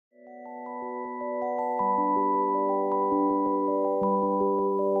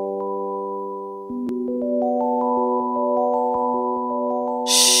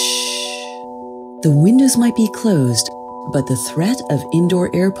The windows might be closed, but the threat of indoor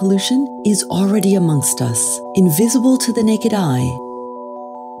air pollution is already amongst us, invisible to the naked eye,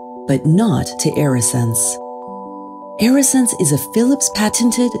 but not to AeraSense. AeraSense is a Philips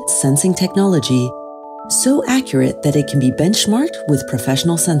patented sensing technology so accurate that it can be benchmarked with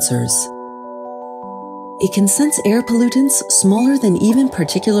professional sensors. It can sense air pollutants smaller than even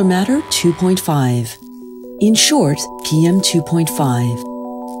particulate matter 2.5, in short, PM 2.5.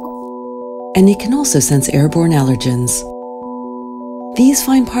 And it can also sense airborne allergens. These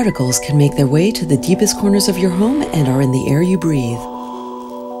fine particles can make their way to the deepest corners of your home and are in the air you breathe.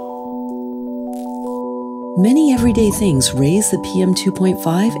 Many everyday things raise the PM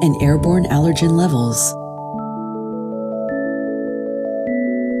 2.5 and airborne allergen levels.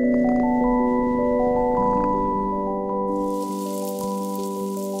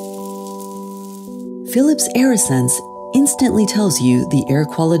 Philips AeraSense instantly tells you the air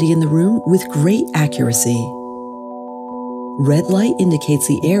quality in the room with great accuracy. Red light indicates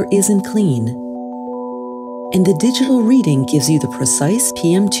the air isn't clean, and the digital reading gives you the precise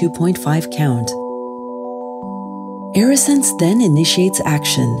PM 2.5 count. AeraSense then initiates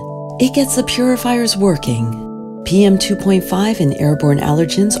action. It gets the purifiers working. PM 2.5 and airborne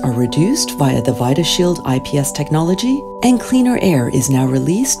allergens are reduced via the VitaShield IPS technology, and cleaner air is now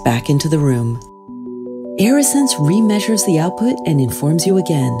released back into the room. AeraSense remeasures the output and informs you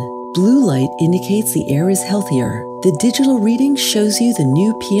again. Blue light indicates the air is healthier. The digital reading shows you the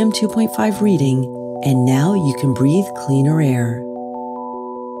new PM 2.5 reading, and now you can breathe cleaner air.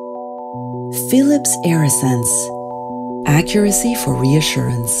 Philips AeraSense. Accuracy for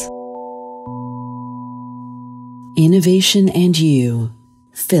reassurance. Innovation and you.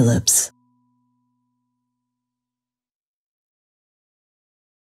 Philips.